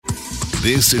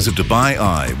This is a Dubai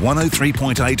Eye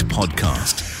 103.8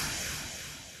 podcast.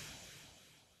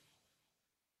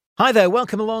 Hi there,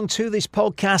 welcome along to this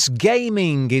podcast.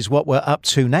 Gaming is what we're up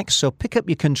to next, so pick up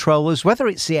your controllers, whether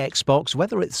it's the Xbox,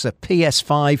 whether it's a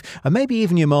PS5, or maybe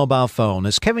even your mobile phone,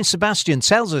 as Kevin Sebastian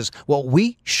tells us what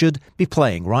we should be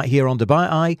playing right here on Dubai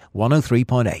Eye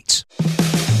 103.8.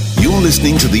 You're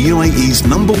listening to the UAE's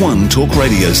 #1 talk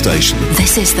radio station.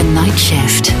 This is The Night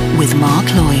Shift with Mark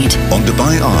Lloyd On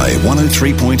Dubai Eye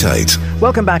 103.8.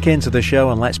 Welcome back into the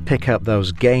show, and let's pick up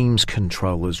those games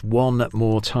controllers one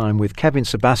more time with Kevin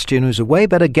Sebastian, who's a way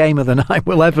better gamer than I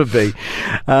will ever be.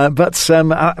 But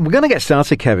we're going to get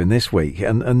started, Kevin, this week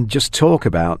and just talk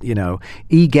about,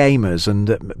 e-gamers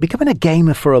and becoming a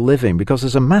gamer for a living, because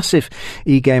there's a massive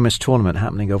e-gamers tournament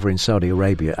happening over in Saudi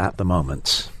Arabia at the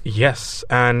moment. Yes,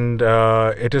 and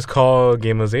it is called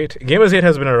Gamers 8. Gamers 8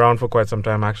 has been around for quite some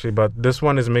time, actually, but this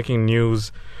one is making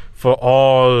news for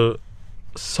all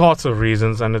sorts of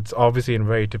reasons, and it's obviously in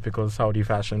very typical Saudi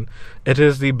fashion. It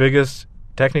is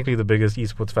technically the biggest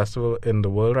esports festival in the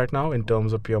world right now in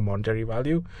terms of pure monetary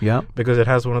value. Yeah, because it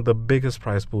has one of the biggest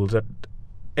prize pools at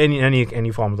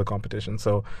any form of the competition.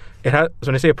 So it has. So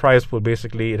when I say prize pool,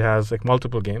 basically it has like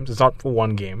multiple games. It's not for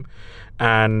one game,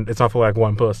 and it's not for like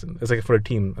one person. It's like for a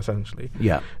team essentially.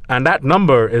 Yeah, and that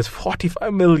number is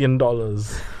 $45 million.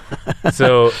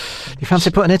 So you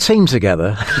fancy putting a team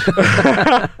together?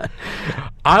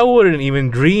 I wouldn't even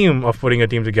dream of putting a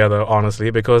team together, honestly,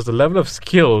 because the level of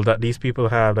skill that these people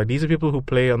have, like these are people who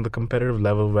play on the competitive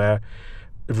level where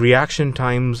reaction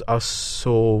times are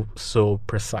so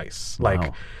precise. Wow.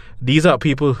 Like these are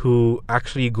people who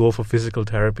actually go for physical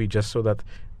therapy just so that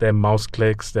their mouse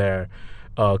clicks, their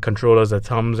controllers, their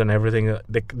thumbs and everything,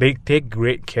 they take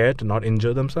great care to not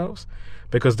injure themselves,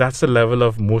 because that's the level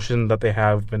of motion that they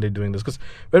have when they're doing this. Because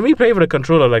when we play with a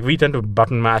controller, like we tend to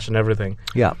button mash and everything.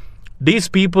 Yeah. These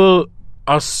people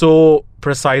are so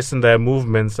precise in their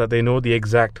movements that they know the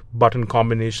exact button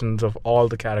combinations of all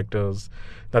the characters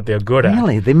that they're good at.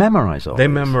 Really? They memorize all They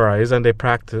this? memorize and they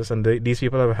practice, and these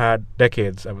people have had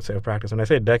decades, I would say, of practice. When I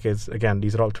say decades, again,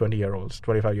 these are all 20-year-olds,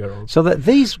 25-year-olds. So that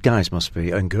these guys must be,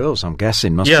 and girls, I'm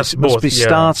guessing, must both, be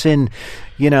starting,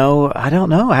 I don't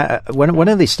know, when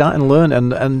are they starting to learn?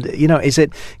 And is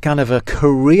it kind of a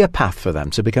career path for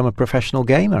them to become a professional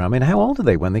gamer? I mean, how old are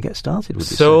they when they get started with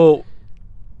this? So,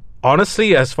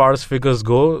 honestly, as far as figures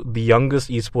go, the youngest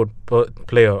esport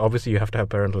player, obviously you have to have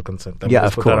parental consent. Yeah,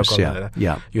 of course,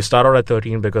 yeah. You start out at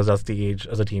 13 because that's the age,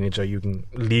 as a teenager, you can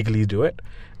legally do it.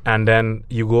 And then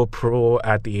you go pro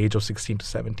at the age of 16 to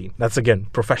 17. That's, again,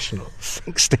 professional.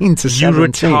 16 to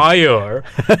 17?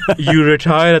 You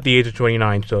retire at the age of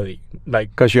 29, 30.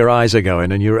 Because your eyes are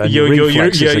going and your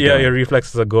reflexes are going. Your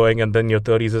reflexes are going, and then your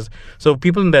 30s is... So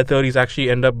people in their 30s actually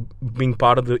end up being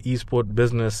part of the esport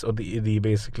business, or the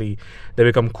basically, they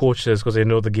become coaches because they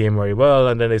know the game very well,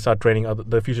 and then they start training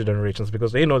the future generations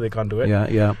because they know they can't do it.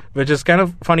 Yeah. Which is kind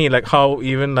of funny, like how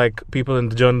even like people in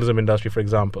the journalism industry, for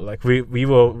example, like we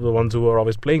were the ones who were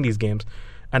always playing these games,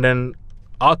 and then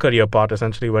our career path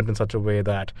essentially went in such a way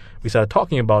that we started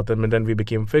talking about them, and then we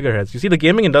became figureheads. You see, the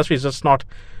gaming industry is just not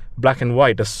black and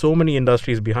white. There's so many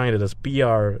industries behind it. There's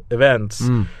PR, events,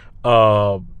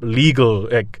 legal,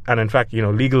 and in fact,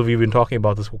 legal, we've been talking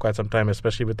about this for quite some time,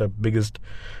 especially with the biggest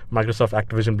Microsoft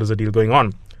Activision Blizzard deal going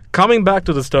on. Coming back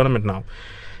to this tournament now,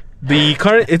 the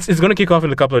current it's going to kick off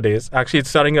in a couple of days. Actually, it's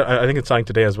starting. I think it's starting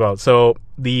today as well. So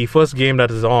the first game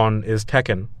that is on is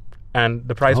Tekken, and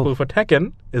the prize pool for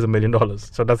Tekken is $1 million.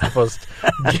 So that's the first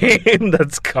game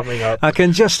that's coming up. I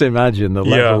can just imagine the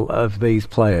level of these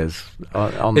players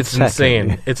on It's Tekken.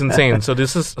 insane. It's insane.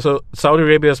 So Saudi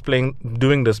Arabia is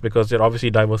doing this because they're obviously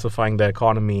diversifying their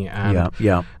economy, and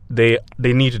they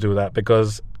need to do that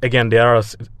because, again, they are a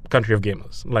country of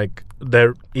gamers. Like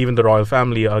even the royal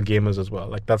family are gamers as well.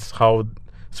 Like that's how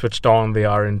switched on they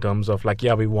are in terms of like,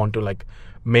 we want to like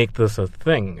make this a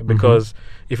thing, because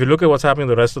if you look at what's happening in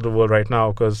the rest of the world right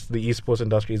now, because the esports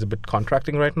industry is a bit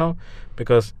contracting right now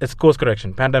because it's course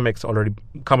correction. Pandemic's already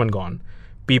come and gone.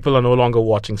 People are no longer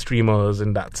watching streamers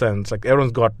in that sense. Like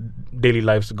everyone's got daily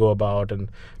lives to go about, and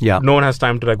no one has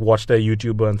time to like watch their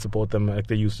YouTuber and support them like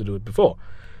they used to do it before.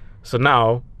 So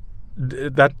now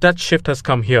that shift has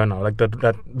come here now. Like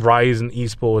that rise in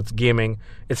esports gaming,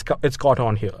 it's caught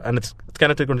on here, and it's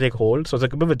kind of going to take hold. So it's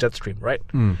like a bit of a jet stream, right?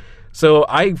 So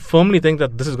I firmly think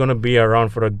that this is going to be around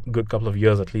for a good couple of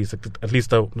years at least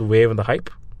the wave and the hype.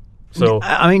 So,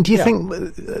 I mean, do you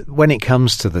think when it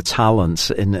comes to the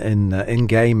talent in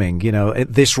gaming,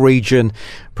 this region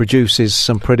produces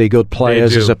some pretty good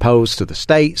players as opposed to the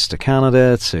States, to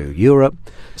Canada, to Europe?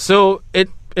 So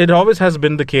it always has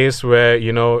been the case where,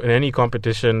 in any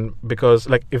competition, because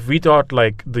like if we thought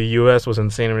like the US was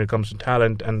insane when it comes to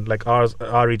talent, and like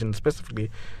our region specifically,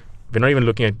 we're not even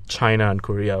looking at China and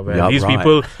Korea, where these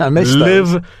people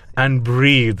live and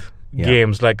breathe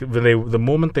games. Like the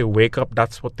moment they wake up,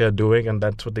 that's what they're doing, and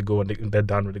that's what they go, and they're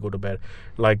done when they go to bed.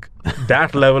 Like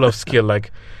that level of skill,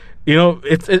 like.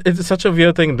 It's such a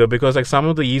weird thing though, because like some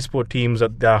of the esport teams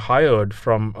that they are hired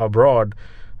from abroad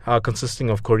are consisting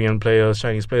of Korean players,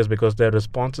 Chinese players, because their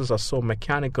responses are so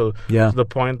mechanical to the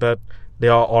point that they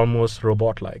are almost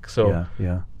robot-like. So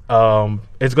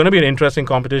it's going to be an interesting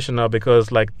competition now,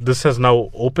 because like this has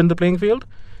now opened the playing field.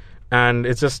 And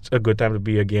it's just a good time to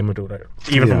be a gamer too, right?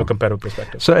 Even from a competitive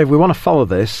perspective. So if we want to follow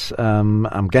this,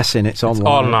 I'm guessing it's online. It's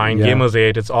online, Gamers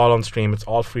 8, it's all on stream, it's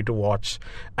all free to watch.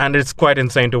 And it's quite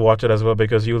insane to watch it as well,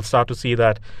 because you'll start to see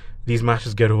that these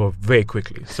matches get over very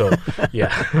quickly. So,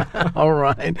 yeah. All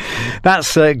right.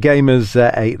 That's Gamers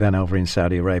 8 then over in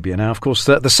Saudi Arabia. Now, of course,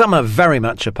 the summer very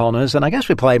much upon us, and I guess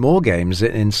we play more games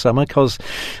in summer because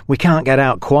we can't get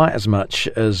out quite as much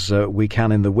as we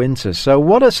can in the winter. So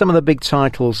what are some of the big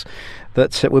titles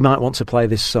that we might want to play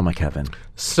this summer, Kevin?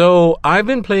 So I've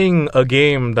been playing a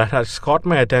game that has caught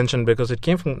my attention because it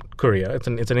came from Korea. It's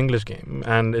an English game,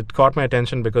 and it caught my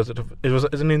attention because it's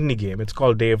an indie game. It's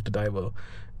called Day of the Diver.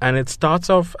 And it starts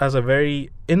off as a very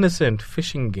innocent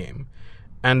fishing game,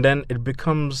 and then it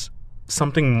becomes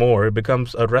something more. It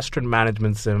becomes a restaurant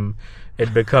management sim.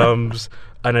 It becomes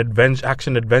an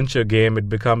action adventure game. It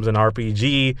becomes an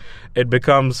RPG. It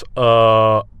becomes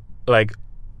like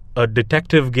a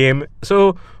detective game.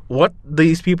 So what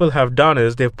these people have done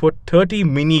is they've put 30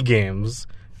 mini games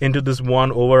into this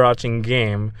one overarching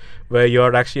game where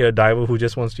you're actually a diver who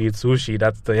just wants to eat sushi.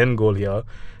 That's the end goal here.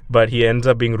 But he ends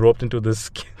up being roped into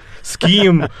this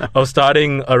scheme of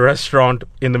starting a restaurant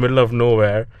in the middle of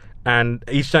nowhere. And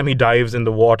each time he dives in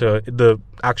the water, the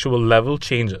actual level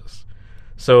changes.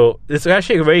 So it's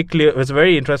actually it's a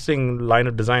very interesting line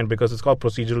of design, because it's called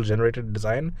procedural generated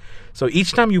design. So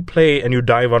each time you play and you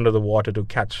dive under the water to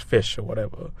catch fish or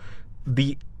whatever,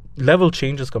 the level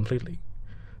changes completely.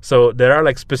 So there are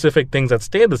like specific things that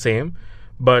stay the same.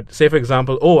 But say, for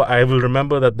example, I will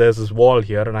remember that there's this wall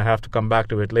here and I have to come back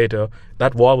to it later.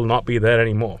 That wall will not be there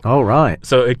anymore. Oh, right.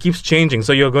 So it keeps changing.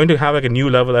 So you're going to have like a new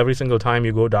level every single time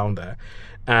you go down there.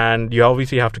 And you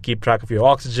obviously have to keep track of your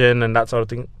oxygen and that sort of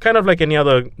thing, kind of like any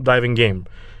other diving game.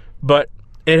 But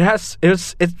it has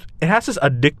this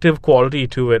addictive quality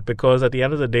to it, because at the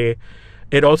end of the day,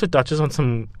 it also touches on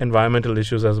some environmental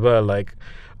issues as well, like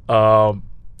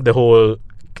the whole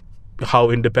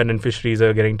how independent fisheries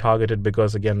are getting targeted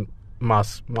because, again,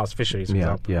 mass fisheries, for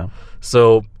example. Yeah.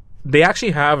 So they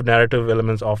actually have narrative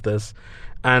elements of this.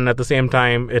 And at the same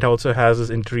time, it also has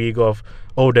this intrigue of,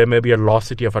 there may be a lost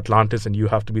city of Atlantis and you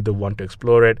have to be the one to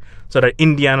explore it. So that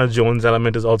Indiana Jones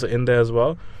element is also in there as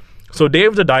well. So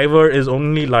Dave the Diver is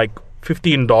only like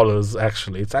 $15,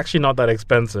 actually. It's actually not that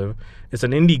expensive. It's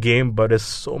an indie game, but it's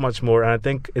so much more. And I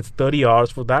think it's 30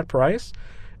 hours for that price.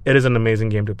 It is an amazing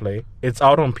game to play. It's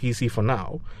out on PC for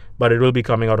now, but it will be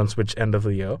coming out on Switch end of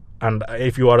the year. And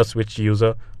if you are a Switch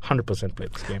user, 100% play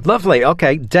this game. Lovely.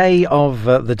 Okay, Day of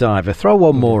the Diver. Throw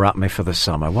one more at me for the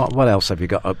summer. What else have you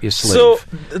got up your sleeve? So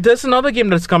there's another game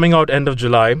that's coming out end of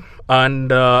July,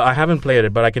 and I haven't played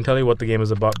it, but I can tell you what the game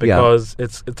is about, because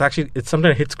it's something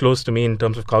that hits close to me in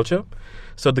terms of culture.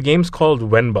 So the game's called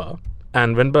Wenba,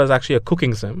 and Wenba is actually a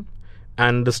cooking sim.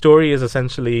 And the story is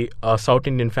essentially a South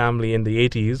Indian family in the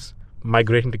 80s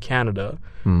migrating to Canada,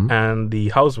 and the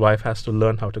housewife has to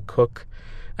learn how to cook.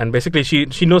 And basically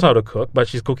she knows how to cook, but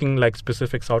she's cooking like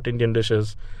specific South Indian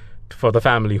dishes for the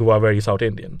family who are very South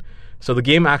Indian. So the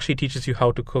game actually teaches you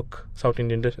how to cook South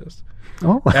Indian dishes.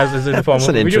 Oh, as is in the form that's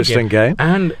of an a video interesting game.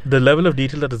 And the level of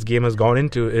detail that this game has gone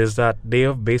into is that they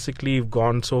have basically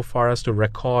gone so far as to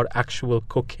record actual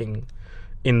cooking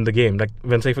in the game. Like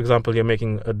when, say, for example, you're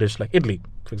making a dish like idli,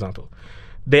 for example,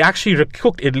 they actually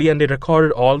cooked idli and they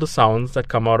recorded all the sounds that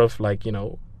come out of, like,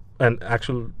 an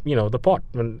actual, the pot.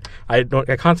 When I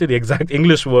can't say the exact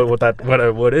English word what that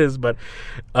word is, but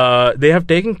they have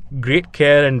taken great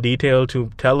care and detail to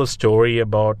tell a story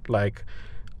about, like,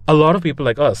 a lot of people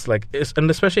like us, and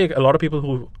especially a lot of people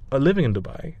who are living in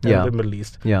Dubai and the Middle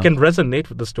East can resonate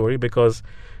with the story, because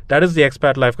that is the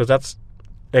expat life. Because that's,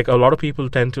 like, a lot of people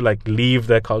tend to, like, leave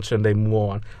their culture and they move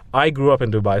on. I grew up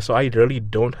in Dubai, so I really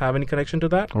don't have any connection to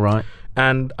that. Right.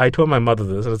 And I told my mother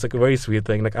this, and it's like a very sweet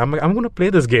thing. Like, I'm going to play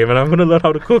this game and I'm going to learn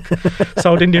how to cook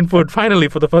South Indian food finally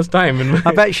for the first time.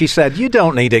 I bet she said, "You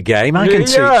don't need a game. I can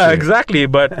teach you." Yeah, exactly.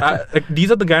 But these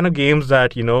are the kind of games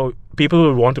that people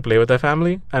will want to play with their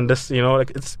family, and this,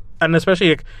 and especially,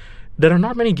 like, there are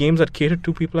not many games that cater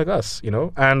to people like us,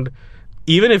 and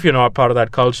even if you're not part of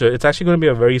that culture, it's actually going to be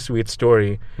a very sweet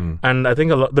story. And I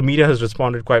think the media has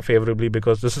responded quite favorably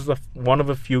because this is one of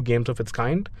a few games of its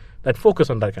kind that focus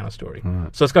on that kind of story.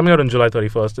 So it's coming out on July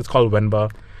 31st. It's called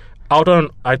Wenba. Out on,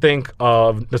 I think,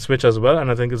 the Switch as well,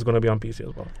 and I think it's going to be on PC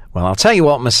as well. Well, I'll tell you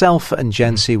what, myself and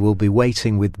Jency will be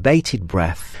waiting with bated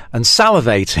breath and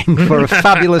salivating for a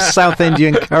fabulous South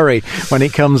Indian curry when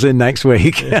it comes in next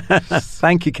week.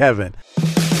 Thank you, Kevin.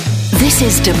 This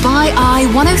is Dubai Eye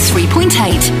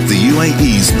 103.8. The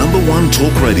UAE's #1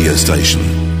 talk radio station.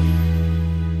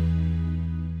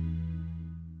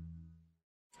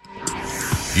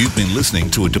 You've been listening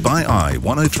to a Dubai Eye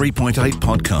 103.8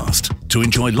 podcast. To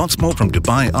enjoy lots more from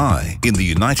Dubai Eye in the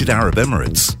United Arab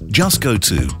Emirates, just go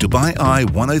to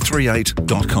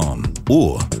DubaiEye1038.com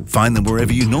or find them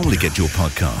wherever you normally get your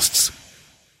podcasts.